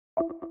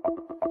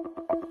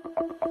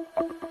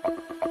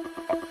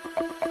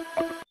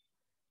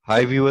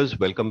Hi viewers,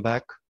 welcome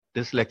back.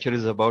 This lecture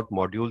is about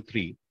Module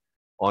 3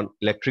 on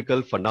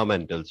Electrical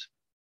Fundamentals,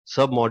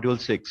 Sub-Module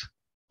 6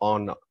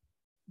 on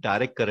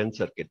Direct Current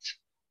Circuits.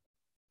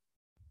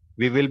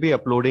 We will be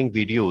uploading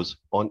videos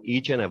on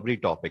each and every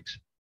topics.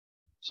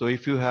 So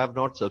if you have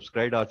not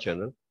subscribed our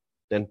channel,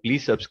 then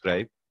please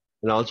subscribe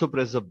and also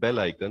press the bell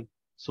icon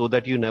so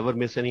that you never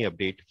miss any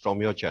update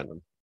from your channel.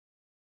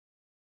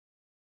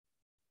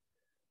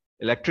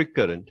 Electric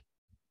current,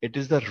 it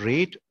is the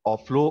rate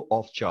of flow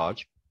of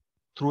charge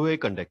through a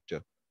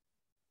conductor.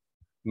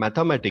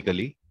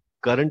 Mathematically,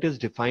 current is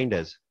defined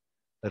as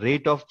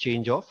rate of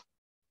change of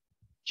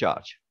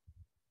charge.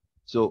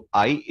 So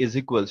I is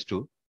equals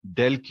to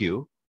del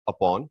Q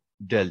upon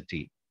del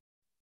T.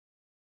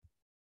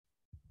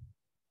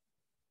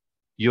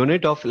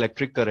 Unit of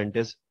electric current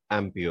is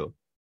ampere.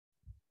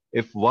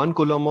 If 1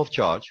 coulomb of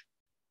charge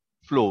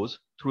flows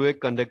through a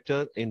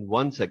conductor in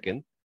 1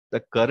 second,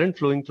 the current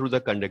flowing through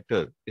the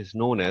conductor is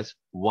known as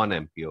 1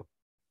 ampere.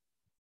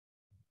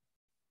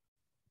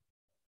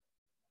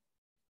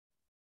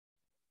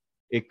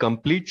 A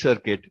complete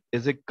circuit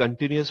is a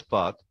continuous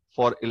path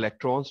for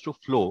electrons to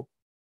flow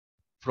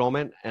from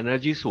an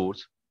energy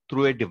source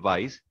through a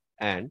device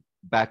and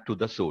back to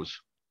the source.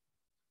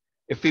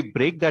 If we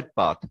break that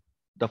path,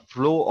 the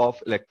flow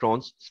of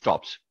electrons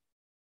stops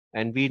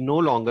and we no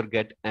longer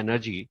get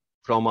energy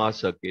from our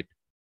circuit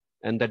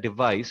and the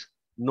device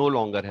no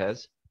longer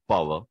has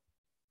power.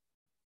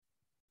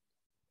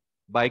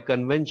 By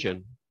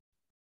convention,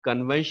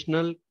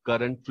 conventional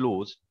current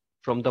flows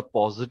from the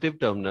positive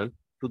terminal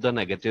to the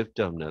negative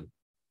terminal.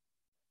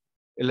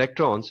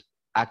 Electrons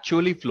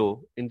actually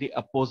flow in the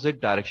opposite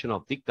direction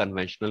of the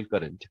conventional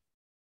current.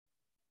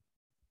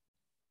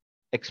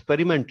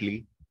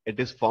 Experimentally, it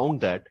is found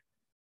that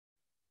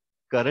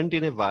current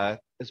in a wire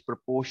is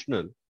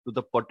proportional to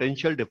the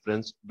potential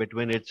difference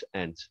between its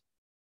ends.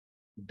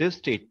 This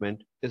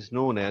statement is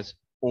known as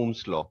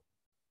Ohm's law.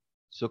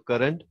 So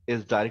current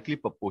is directly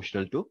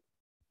proportional to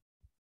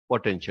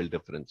potential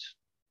difference.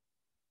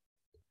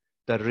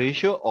 The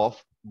ratio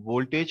of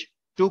voltage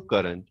to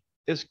current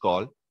is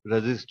called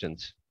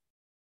resistance.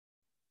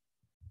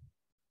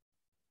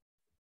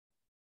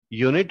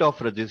 Unit of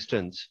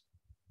resistance,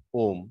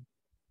 ohm.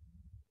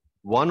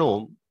 1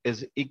 ohm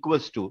is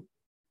equals to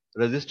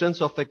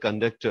resistance of a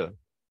conductor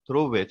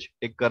through which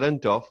a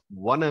current of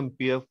 1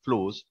 ampere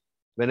flows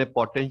when a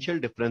potential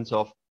difference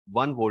of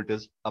 1 volt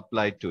is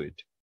applied to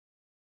it.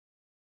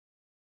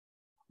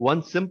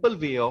 One simple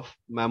way of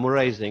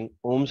memorizing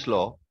Ohm's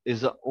law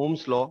is the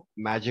Ohm's law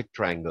magic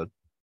triangle.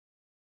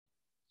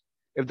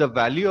 If the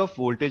value of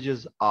voltage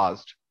is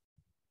asked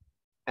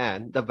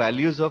and the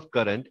values of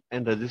current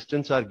and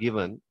resistance are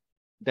given,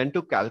 then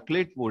to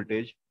calculate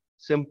voltage,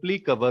 simply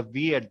cover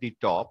V at the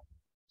top.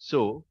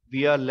 So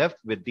we are left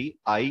with the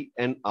I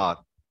and R.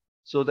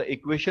 So the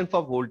equation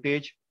for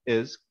voltage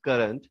is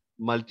current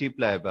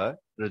multiplied by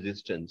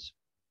resistance.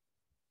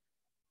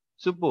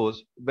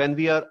 Suppose when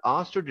we are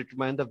asked to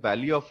determine the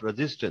value of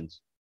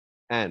resistance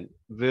and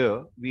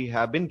where we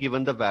have been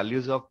given the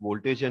values of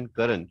voltage and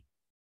current,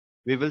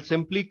 we will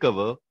simply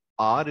cover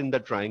R in the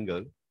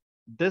triangle.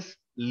 This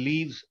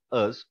leaves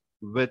us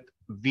with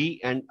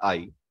V and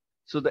I.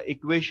 So the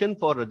equation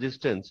for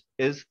resistance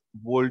is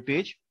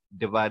voltage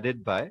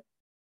divided by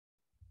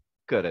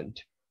current.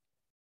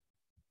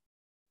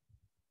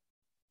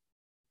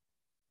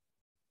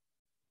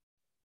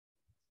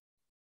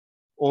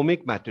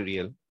 Ohmic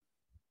material.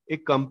 A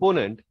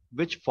component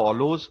which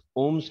follows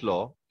Ohm's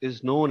law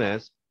is known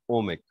as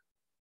ohmic.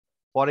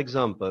 For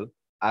example,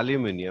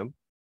 aluminium,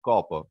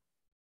 copper.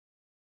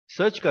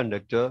 Such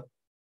conductor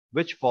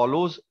which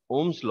follows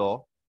Ohm's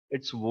law,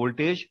 its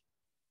voltage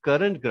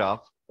current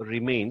graph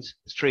remains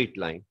straight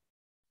line.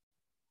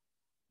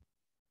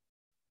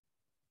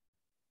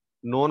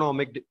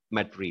 Non-ohmic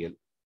material.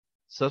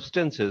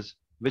 Substances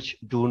which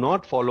do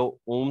not follow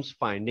Ohm's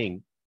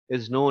finding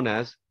is known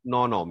as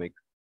non-ohmic.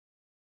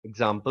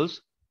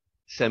 Examples,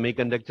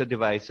 semiconductor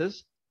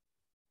devices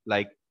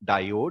like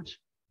diodes,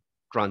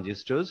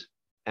 transistors,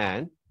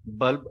 and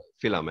bulb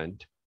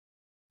filament.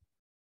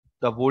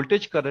 The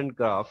voltage current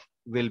graph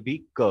will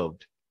be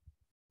curved.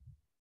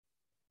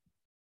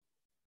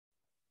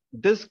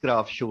 This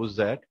graph shows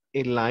that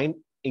a line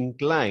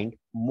inclined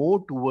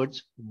more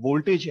towards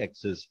voltage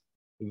axis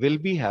will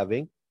be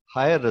having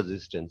higher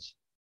resistance.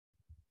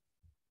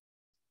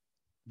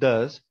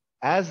 Thus,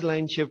 as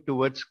line shift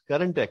towards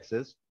current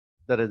axis,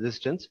 the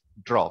resistance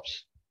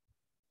drops.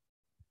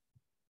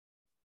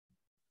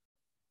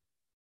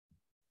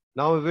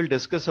 Now we will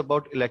discuss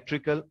about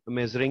electrical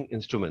measuring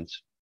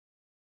instruments.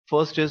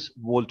 First is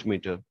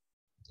voltmeter.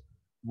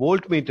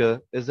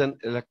 Voltmeter is an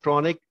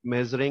electronic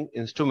measuring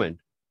instrument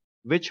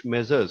which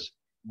measures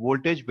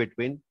voltage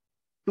between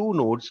two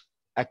nodes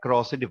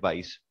across a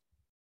device.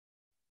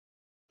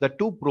 The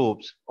two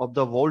probes of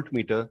the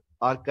voltmeter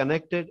are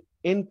connected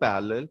in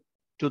parallel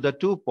to the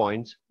 2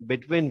 points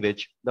between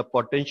which the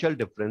potential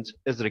difference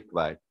is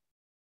required.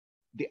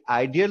 The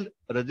ideal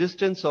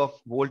resistance of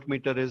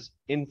voltmeter is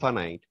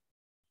infinite.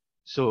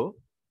 So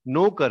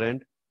no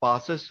current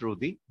passes through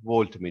the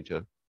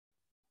voltmeter.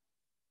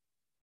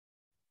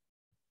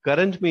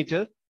 current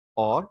meter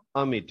or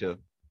ammeter.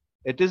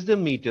 It is the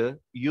meter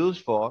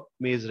used for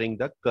measuring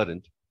the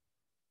current.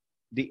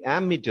 The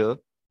ammeter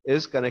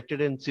is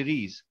connected in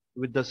series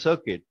with the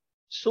circuit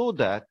so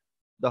that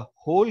the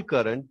whole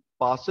current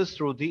passes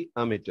through the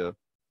ammeter.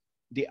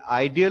 The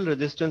ideal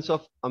resistance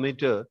of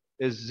ammeter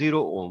is 0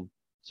 ohm.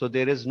 So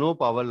there is no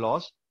power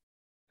loss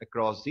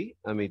across the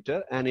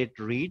ammeter and it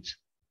reads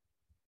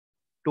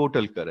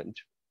total current.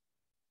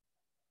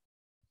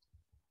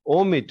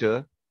 Ohm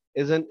meter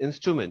is an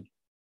instrument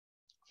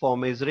for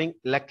measuring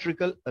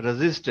electrical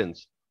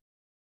resistance,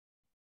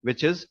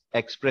 which is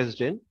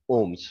expressed in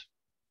ohms.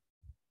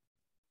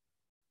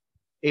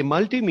 A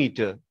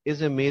multimeter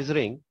is a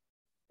measuring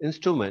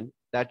instrument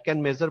that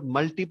can measure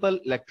multiple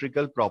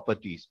electrical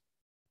properties.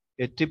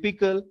 A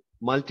typical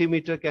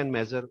multimeter can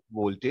measure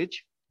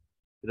voltage,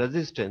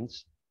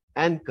 resistance,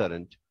 and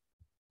current,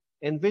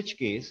 in which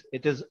case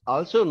it is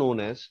also known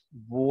as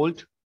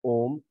volt,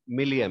 ohm,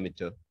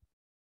 milliammeter.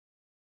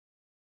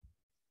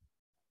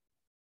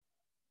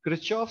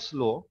 Kirchhoff's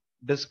law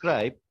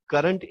describes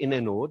current in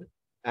a node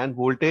and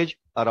voltage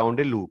around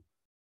a loop.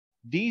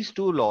 These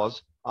two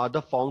laws are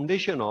the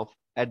foundation of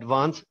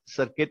advanced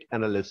circuit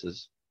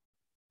analysis.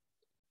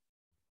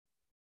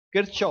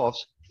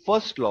 Kirchhoff's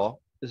first law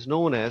is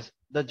known as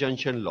the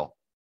junction law.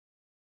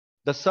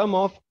 The sum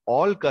of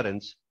all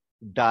currents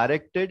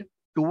directed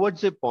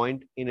towards a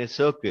point in a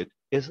circuit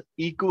is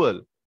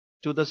equal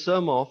to the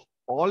sum of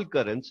all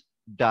currents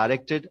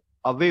directed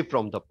away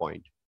from the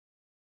point.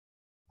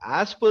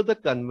 As per the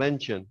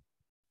convention,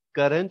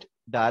 current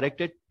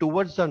directed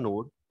towards the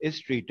node is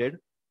treated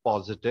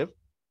positive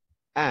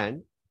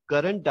and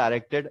current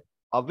directed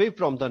away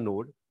from the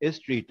node is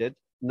treated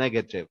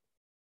negative.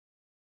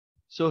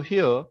 So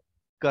here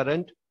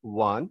current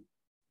 1,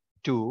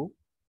 2,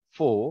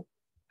 4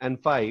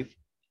 and 5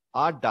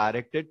 are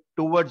directed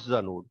towards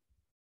the node.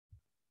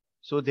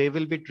 So they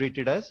will be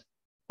treated as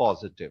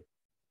positive.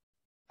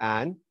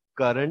 And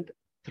current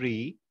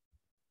 3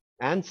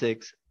 and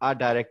 6 are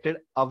directed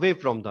away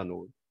from the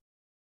node.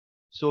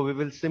 So we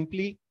will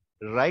simply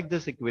write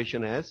this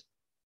equation as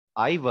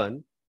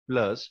I1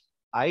 plus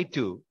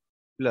I2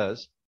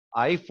 plus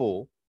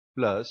I4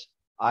 plus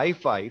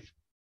I5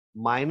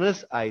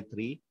 minus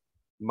I3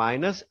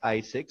 minus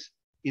I6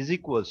 is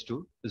equals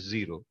to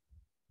 0.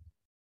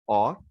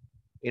 Or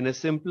in a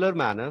simpler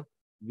manner,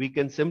 we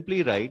can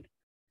simply write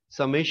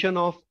summation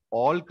of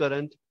all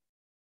current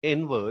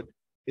inward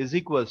is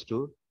equals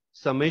to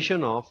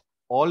summation of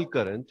all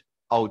current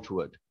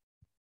outward.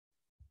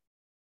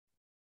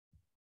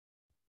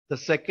 The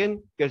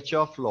second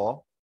Kirchhoff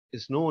law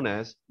is known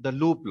as the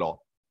loop law.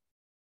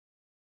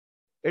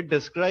 It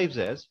describes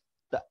as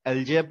the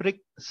algebraic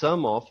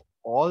sum of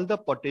all the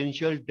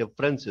potential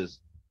differences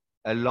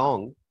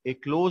along a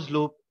closed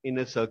loop in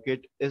a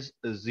circuit is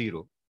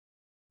 0.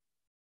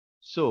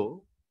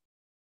 So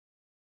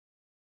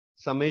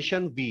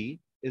summation V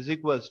is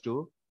equals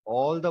to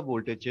all the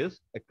voltages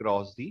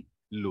across the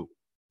loop.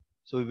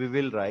 So we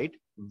will write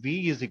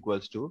V is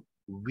equals to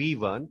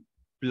V1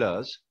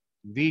 plus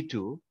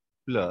V2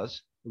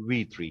 plus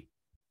V3.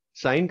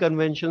 Sign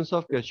conventions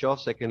of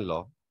Kirchhoff's second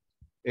law.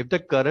 If the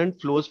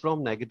current flows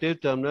from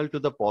negative terminal to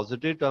the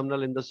positive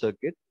terminal in the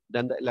circuit,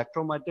 then the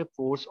electromagnetic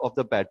force of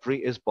the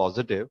battery is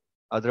positive,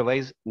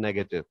 otherwise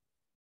negative.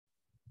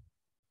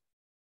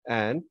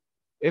 And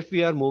if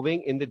we are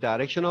moving in the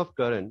direction of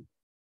current,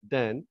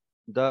 then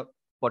the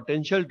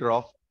potential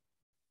drop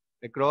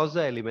across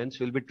the elements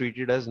will be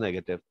treated as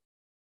negative.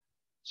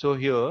 So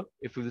here,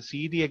 if you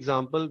see the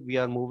example, we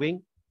are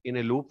moving in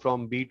a loop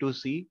from B to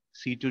C,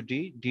 C to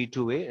D, D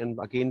to A, and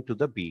again to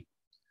the B.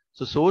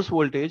 So source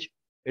voltage,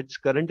 its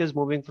current is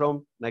moving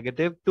from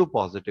negative to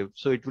positive.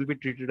 So it will be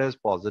treated as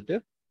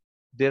positive.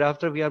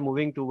 Thereafter, we are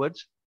moving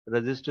towards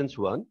resistance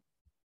 1.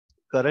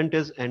 Current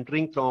is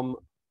entering from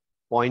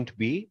point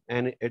B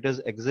and it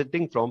is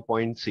exiting from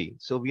point C.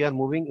 So we are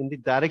moving in the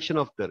direction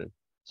of current.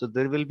 So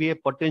there will be a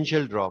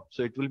potential drop.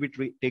 So it will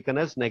be taken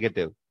as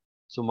negative.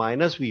 So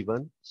minus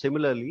V1,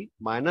 similarly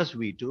minus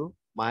V2,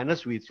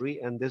 minus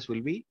V3, and this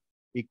will be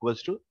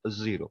equals to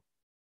 0.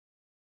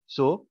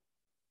 So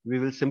we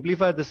will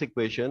simplify this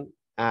equation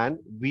and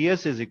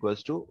Vs is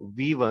equals to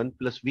V1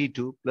 plus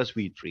V2 plus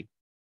V3.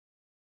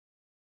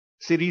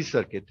 Series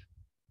circuit.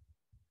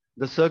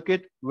 The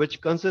circuit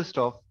which consists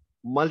of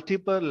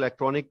multiple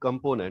electronic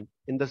components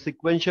in the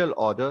sequential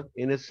order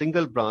in a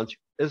single branch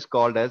is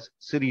called as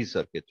series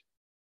circuit.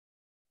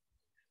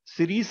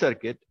 Series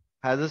circuit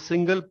has a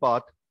single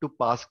path to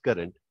pass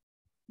current.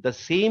 The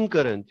same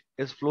current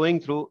is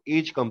flowing through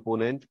each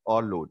component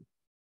or load.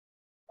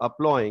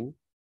 Applying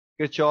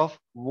Kirchhoff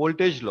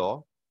voltage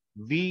law,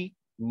 V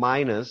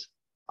minus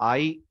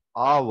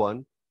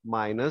IR1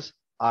 minus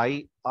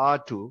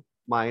IR2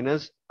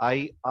 minus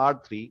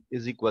IR3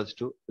 is equals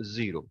to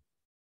 0.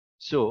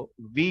 So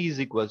V is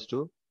equals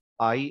to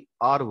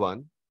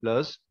IR1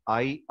 plus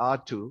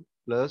IR2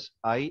 plus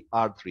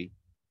IR3.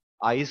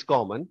 I is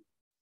common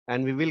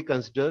and we will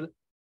consider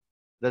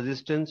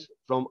resistance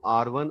from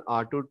R1,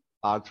 R2,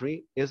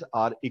 R3 is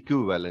R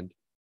equivalent.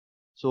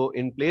 So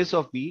in place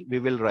of V, we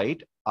will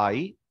write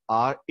I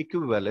R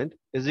equivalent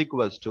is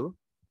equals to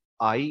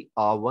I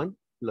R1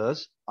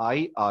 plus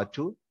I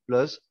R2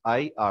 plus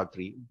I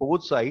R3.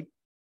 Both sides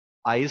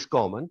I is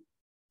common.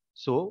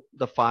 So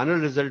the final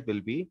result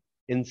will be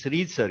in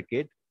series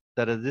circuit,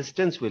 the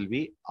resistance will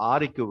be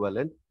R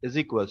equivalent is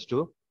equals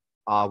to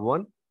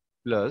R1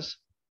 plus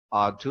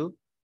R2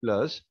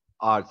 plus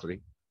R3.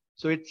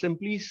 So it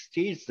simply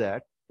states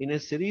that in a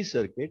series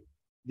circuit,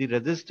 the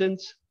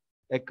resistance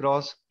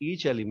across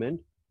each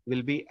element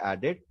will be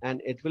added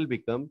and it will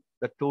become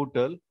the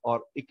total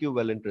or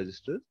equivalent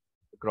resistance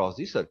across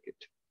the circuit.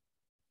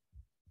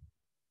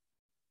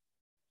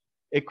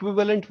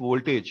 Equivalent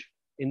voltage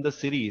in the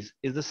series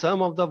is the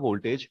sum of the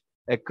voltage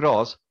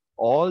across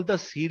all the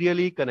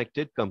serially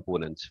connected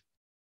components.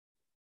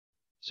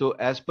 So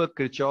as per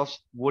Kirchhoff's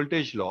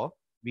voltage law,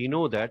 we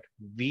know that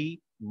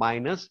V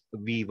minus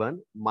V1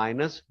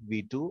 minus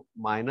V2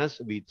 minus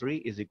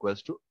V3 is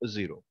equals to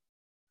 0.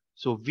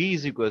 So V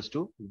is equals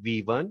to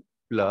V1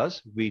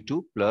 plus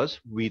V2 plus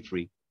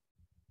V3.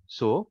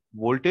 So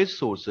voltage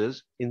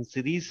sources in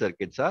series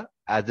circuits are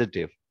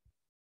additive.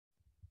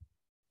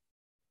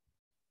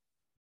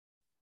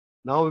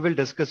 Now we will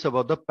discuss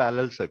about the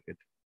parallel circuit.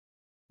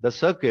 The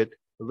circuit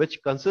which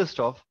consists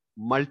of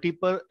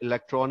multiple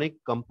electronic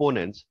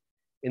components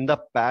in the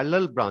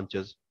parallel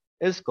branches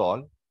is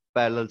called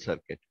parallel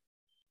circuit.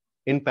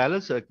 In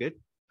parallel circuit,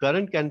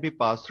 current can be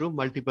passed through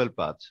multiple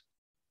paths.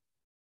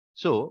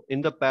 So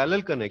in the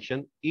parallel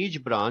connection,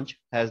 each branch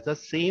has the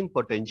same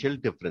potential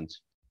difference.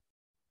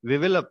 We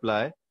will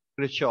apply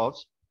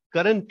Kirchhoff's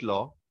current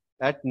law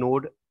at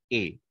node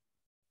A.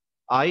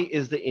 I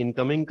is the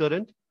incoming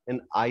current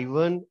and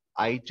I1,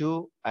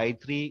 I2,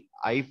 I3,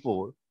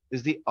 I4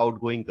 is the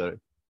outgoing current.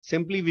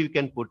 Simply we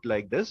can put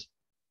like this.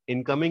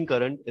 Incoming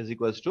current is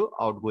equals to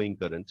outgoing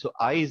current. So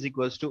I is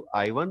equals to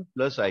I1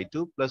 plus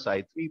I2 plus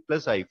I3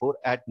 plus I4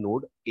 at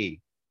node A.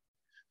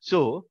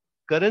 So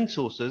current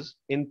sources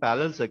in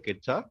parallel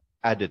circuits are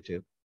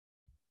additive.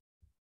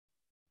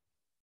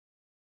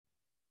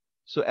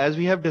 So as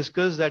we have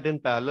discussed that in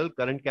parallel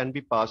current can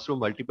be passed through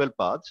multiple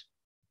paths,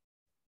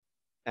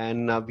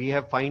 and we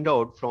have find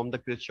out from the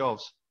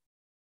Kirchhoff's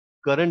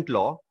current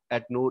law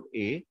at node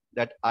A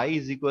that I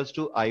is equals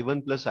to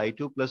I1 plus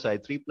I2 plus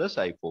I3 plus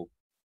I4.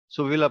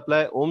 So we will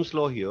apply Ohm's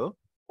law here.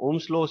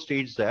 Ohm's law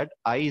states that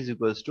I is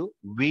equals to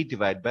V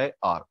divided by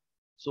R.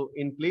 So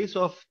in place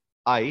of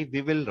I,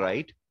 we will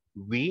write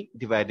V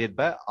divided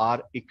by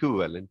R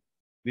equivalent.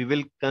 We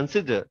will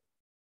consider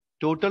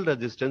total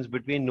resistance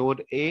between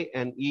node A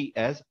and E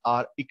as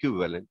R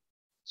equivalent.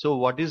 So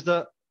what is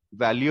the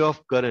value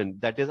of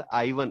current, that is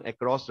I1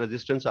 across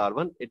resistance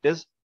R1? It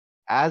is,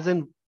 as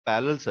in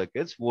parallel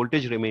circuits,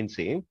 voltage remains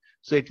same.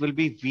 So it will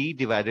be V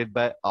divided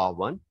by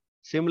R1.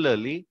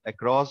 Similarly,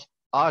 across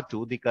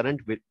R2, the current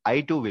with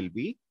I2 will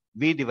be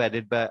V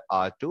divided by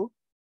R2.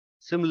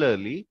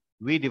 Similarly,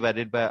 V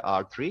divided by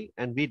R3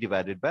 and V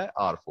divided by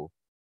R4.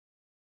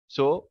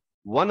 So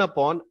 1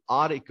 upon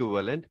R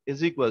equivalent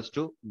is equals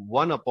to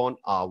 1 upon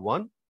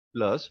R1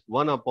 plus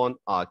 1 upon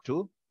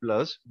R2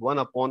 plus 1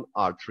 upon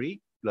R3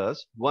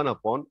 plus 1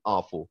 upon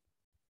R4.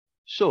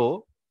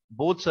 So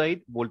both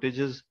side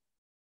voltages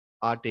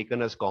are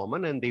taken as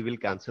common and they will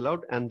cancel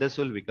out and this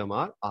will become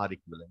our R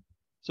equivalent.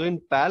 So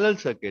in parallel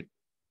circuit,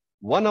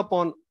 1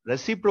 upon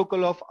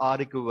reciprocal of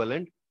R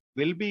equivalent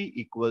will be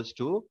equals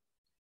to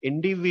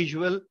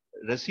individual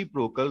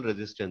reciprocal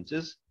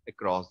resistances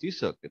across the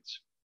circuits.